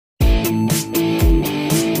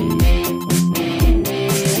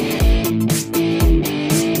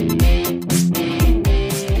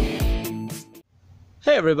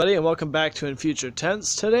everybody, and welcome back to In Future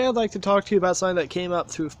Tense. Today I'd like to talk to you about something that came up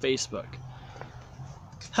through Facebook.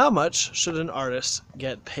 How much should an artist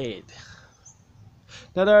get paid?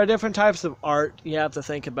 Now, there are different types of art you have to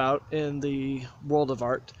think about in the world of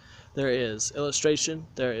art. There is illustration,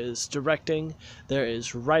 there is directing, there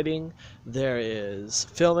is writing, there is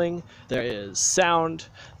filming, there is sound,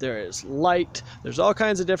 there is light. There's all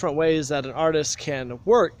kinds of different ways that an artist can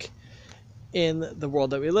work in the world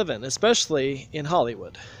that we live in, especially in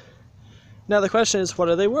Hollywood. Now the question is, what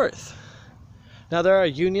are they worth? Now there are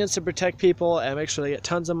unions to protect people and make sure they get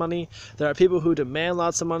tons of money. There are people who demand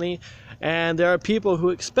lots of money, and there are people who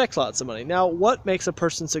expect lots of money. Now, what makes a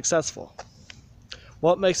person successful?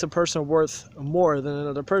 What makes a person worth more than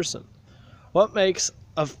another person? What makes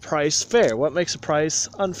a price fair? What makes a price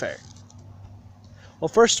unfair? Well,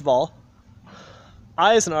 first of all,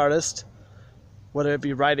 I as an artist, whether it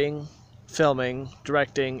be writing, filming,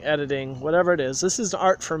 directing, editing, whatever it is, this is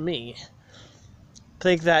art for me.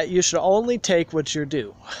 Think that you should only take what you're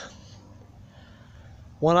due.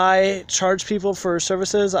 When I charge people for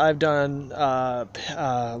services, I've done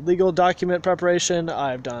legal document preparation,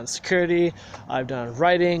 I've done security, I've done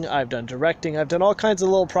writing, I've done directing, I've done all kinds of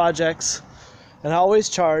little projects, and I always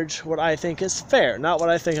charge what I think is fair, not what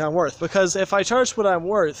I think I'm worth. Because if I charged what I'm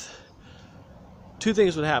worth, two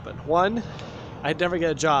things would happen. One, I'd never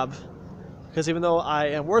get a job, because even though I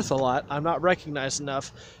am worth a lot, I'm not recognized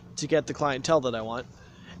enough to get the clientele that I want.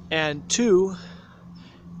 And two,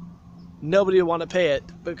 nobody would want to pay it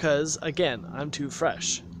because, again, I'm too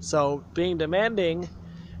fresh. So being demanding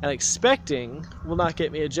and expecting will not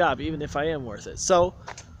get me a job, even if I am worth it. So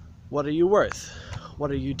what are you worth?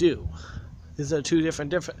 What are you due? These are two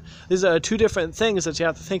different things that you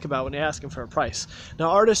have to think about when you're asking for a price. Now,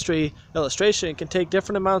 artistry, illustration can take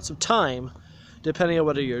different amounts of time depending on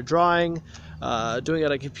whether you're drawing, doing it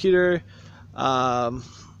on a computer,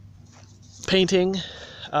 painting.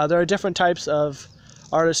 There are different types of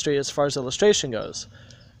artistry as far as illustration goes.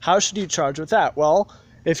 How should you charge with that? Well,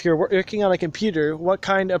 if you're working on a computer, what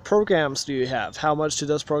kind of programs do you have? How much do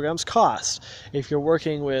those programs cost? If you're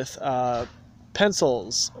working with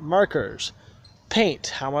pencils, markers, paint,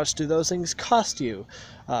 how much do those things cost you?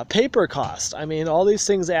 Paper cost. I mean, all these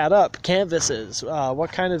things add up. Canvases.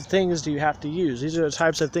 What kind of things do you have to use? These are the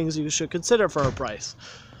types of things you should consider for a price.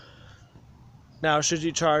 Now, should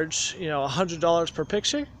you charge, $100 per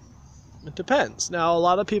picture? It depends. Now, a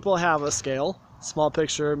lot of people have a scale: small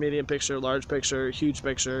picture, medium picture, large picture, huge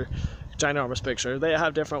picture, ginormous picture. They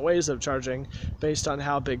have different ways of charging based on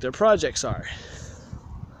how big their projects are.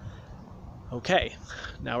 Okay,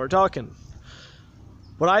 now we're talking.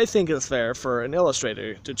 What I think is fair for an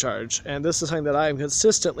illustrator to charge, and this is something that I am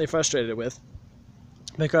consistently frustrated with,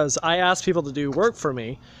 because I ask people to do work for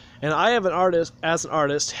me, and I have as an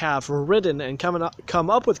artist, have written and come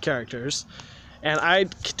up with characters, and I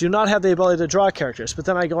do not have the ability to draw characters. But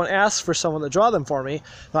then I go and ask for someone to draw them for me.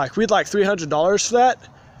 Like, we'd like $300 for that.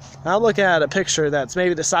 And I'm looking at a picture that's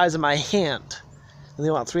maybe the size of my hand, and they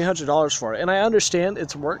want $300 for it. And I understand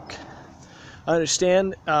it's work. I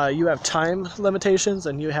understand you have time limitations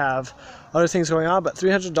and you have other things going on, but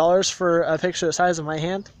 $300 for a picture the size of my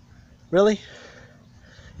hand? Really?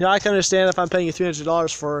 I can understand if I'm paying you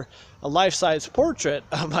 $300 for a life-size portrait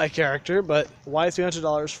of my character, but why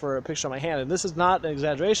 $300 for a picture of my hand? And this is not an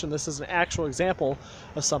exaggeration. This is an actual example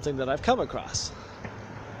of something that I've come across.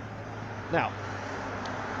 Now,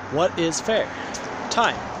 what is fair?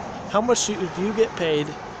 Time. How much do you get paid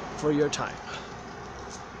for your time?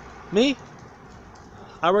 Me?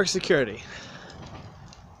 I work security.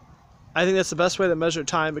 I think that's the best way to measure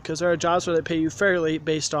time, because there are jobs where they pay you fairly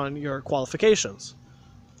based on your qualifications.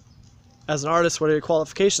 As an artist, what are your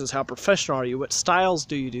qualifications? How professional are you? What styles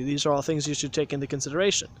do you do? These are all things you should take into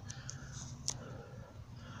consideration.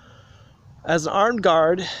 As an armed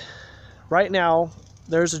guard, right now,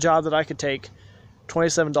 there's a job that I could take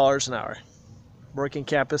 $27 an hour, working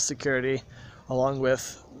campus security along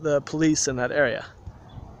with the police in that area.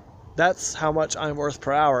 That's how much I'm worth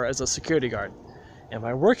per hour as a security guard. Am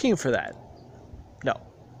I working for that? No.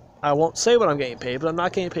 I won't say what I'm getting paid, but I'm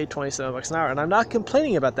not getting paid $27 an hour, and I'm not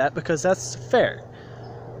complaining about that because that's fair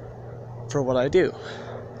for what I do.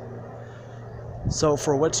 So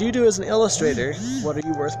for what you do as an illustrator, what are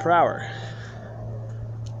you worth per hour?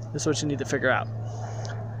 This is what you need to figure out.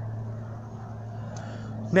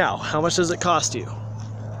 Now, how much does it cost you?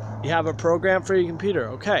 You have a program for your computer,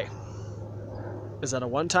 okay. Is that a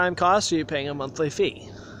one-time cost, or are you paying a monthly fee?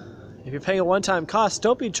 If you're paying a one-time cost,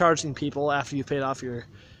 don't be charging people after you've paid off your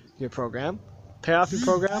program. Pay off your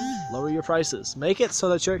program, lower your prices. Make it so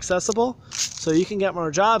that you're accessible, so you can get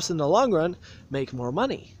more jobs in the long run, make more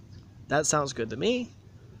money. That sounds good to me.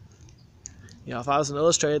 You know, if I was an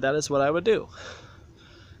illustrator, that is what I would do.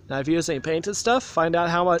 Now, if you're using painted stuff, find out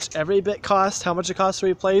how much every bit costs, how much it costs to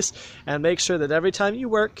replace, and make sure that every time you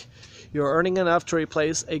work, you're earning enough to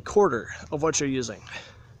replace a quarter of what you're using.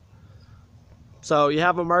 So you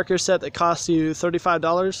have a marker set that costs you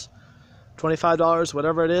 $35, $25,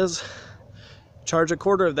 whatever it is. Charge a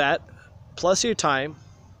quarter of that, plus your time.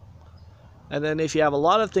 And then if you have a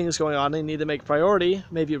lot of things going on and you need to make priority,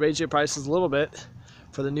 maybe raise your prices a little bit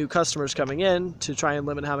for the new customers coming in to try and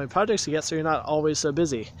limit how many projects you get so you're not always so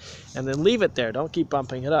busy. And then leave it there. Don't keep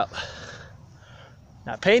bumping it up.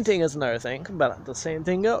 Now, painting is another thing, but the same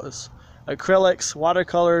thing goes. Acrylics,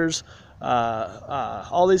 watercolors,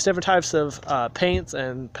 all these different types of paints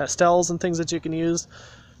and pastels and things that you can use.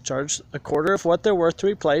 Charge a quarter of what they're worth to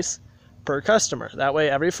replace per customer. That way,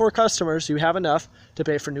 every 4 customers, you have enough to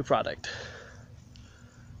pay for new product.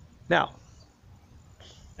 Now,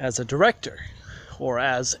 as a director or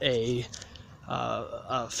as a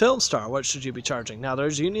film star, what should you be charging? Now,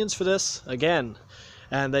 there's unions for this, again,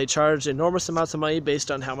 and they charge enormous amounts of money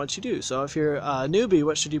based on how much you do. So if you're a newbie,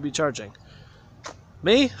 what should you be charging?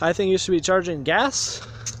 Me, I think you should be charging gas,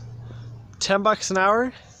 $10 an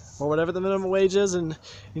hour, or whatever the minimum wage is in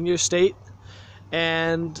your state,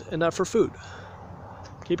 and enough for food.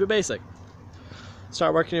 Keep it basic.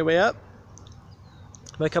 Start working your way up.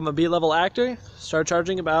 Become a B-level actor. Start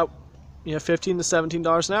charging about $15 to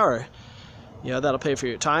 $17 an hour. That'll pay for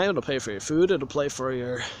your time. It'll pay for your food. It'll pay for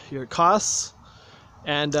your costs.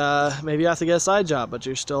 And maybe you have to get a side job, but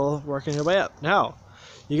you're still working your way up. Now,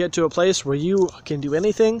 you get to a place where you can do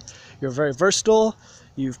anything. You're very versatile.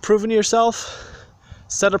 You've proven yourself.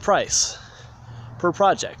 Set a price per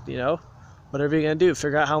project, Whatever you're going to do,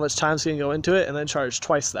 figure out how much time's going to go into it, and then charge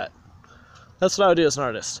twice that. That's what I would do as an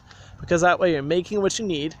artist. Because that way you're making what you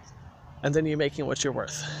need, and then you're making what you're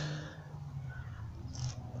worth.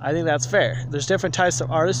 I think that's fair. There's different types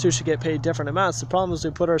of artists who should get paid different amounts. The problem is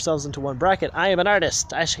we put ourselves into one bracket. I am an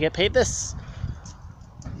artist. I should get paid this.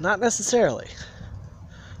 Not necessarily.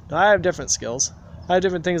 No, I have different skills. I have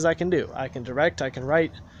different things I can do. I can direct, I can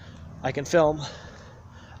write, I can film,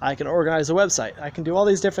 I can organize a website. I can do all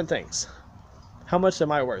these different things. How much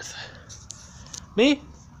am I worth? Me?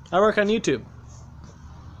 I work on YouTube.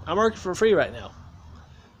 I'm working for free right now.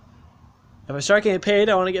 If I start getting paid,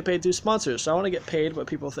 I want to get paid through sponsors. So I want to get paid what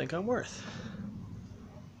people think I'm worth.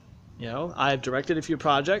 I've directed a few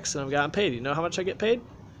projects and I've gotten paid. You know how much I get paid?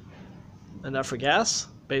 Enough for gas,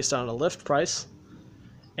 based on a Lyft price,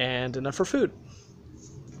 and enough for food.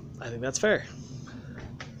 I think that's fair.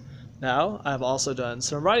 Now, I've also done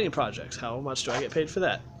some writing projects. How much do I get paid for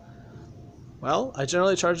that? Well, I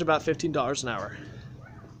generally charge about $15 an hour.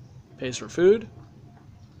 Pays for food,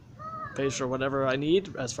 pays for whatever I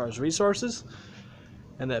need as far as resources,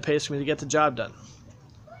 and that pays for me to get the job done,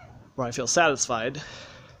 where I feel satisfied,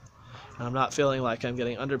 and I'm not feeling like I'm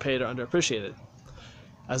getting underpaid or underappreciated.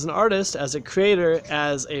 As an artist, as a creator,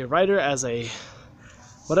 as a writer, as a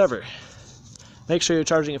whatever, make sure you're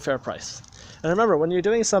charging a fair price. And remember, when you're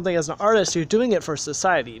doing something as an artist, you're doing it for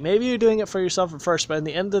society. Maybe you're doing it for yourself at first, but in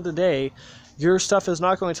the end of the day, your stuff is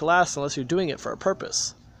not going to last unless you're doing it for a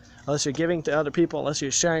purpose. Unless you're giving to other people, unless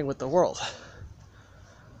you're sharing with the world.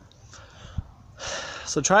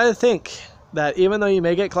 So try to think that even though you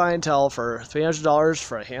may get clientele for $300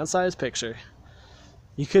 for a hand-sized picture,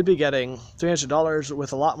 you could be getting $300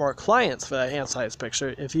 with a lot more clients for that hand-sized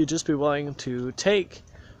picture if you just be willing to take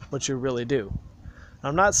what you really do.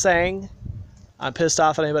 I'm not saying I'm pissed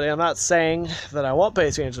off at anybody. I'm not saying that I won't pay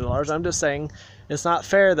 $300. I'm just saying it's not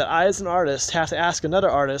fair that I, as an artist, have to ask another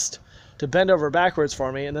artist to bend over backwards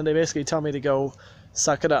for me, and then they basically tell me to go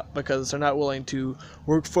suck it up because they're not willing to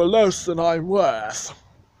work for less than I'm worth.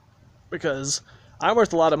 Because I'm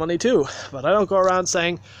worth a lot of money too, but I don't go around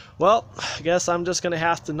saying, well, I guess I'm just going to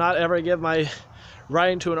have to not ever give my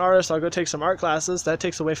writing to an artist. I'll go take some art classes. That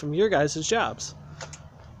takes away from your guys' jobs.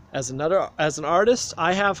 As an artist,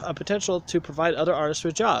 I have a potential to provide other artists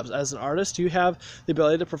with jobs. As an artist, you have the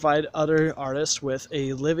ability to provide other artists with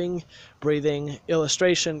a living, breathing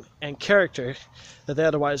illustration and character that they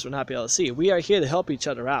otherwise would not be able to see. We are here to help each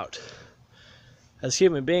other out as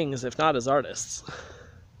human beings, if not as artists.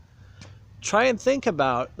 Try and think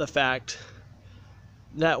about the fact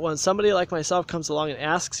that when somebody like myself comes along and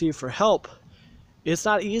asks you for help, it's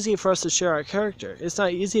not easy for us to share our character. It's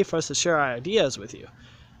not easy for us to share our ideas with you.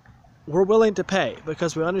 We're willing to pay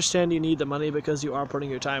because we understand you need the money because you are putting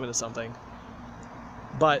your time into something.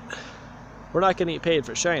 But we're not going to get paid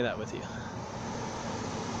for sharing that with you.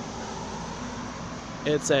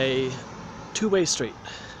 It's a two-way street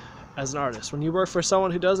as an artist. When you work for someone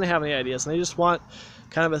who doesn't have any ideas and they just want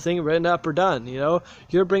kind of a thing written up or done. You know,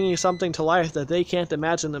 you're bringing something to life that they can't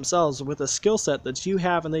imagine themselves with a skill set that you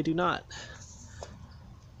have and they do not.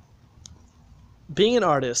 Being an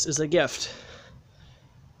artist is a gift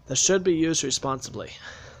that should be used responsibly.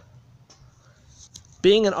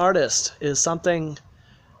 Being an artist is something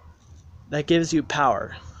that gives you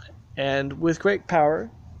power, and with great power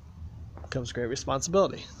comes great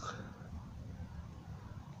responsibility.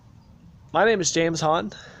 My name is James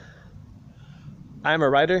Hahn. I'm a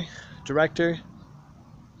writer, director,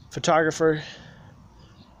 photographer,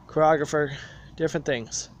 choreographer, different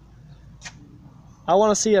things. I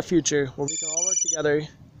want to see a future where we can all work together,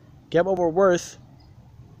 get what we're worth,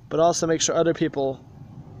 but also make sure other people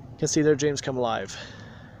can see their dreams come alive.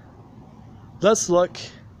 Let's look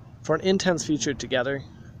for an intense future together,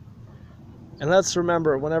 and let's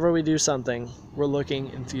remember whenever we do something, we're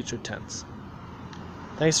looking in future tense.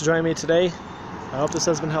 Thanks for joining me today. I hope this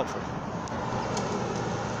has been helpful.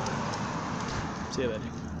 See you later.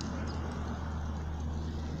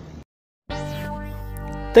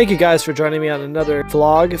 Thank you guys for joining me on another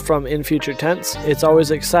vlog from In Future Tense. It's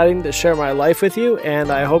always exciting to share my life with you, and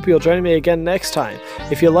I hope you'll join me again next time.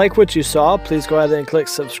 If you like what you saw, please go ahead and click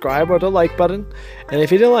subscribe or the like button. And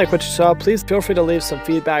if you didn't like what you saw, please feel free to leave some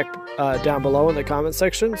feedback down below in the comment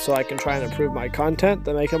section so I can try and improve my content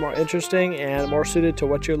to make it more interesting and more suited to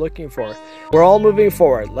what you're looking for. We're all moving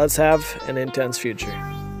forward. Let's have an intense future.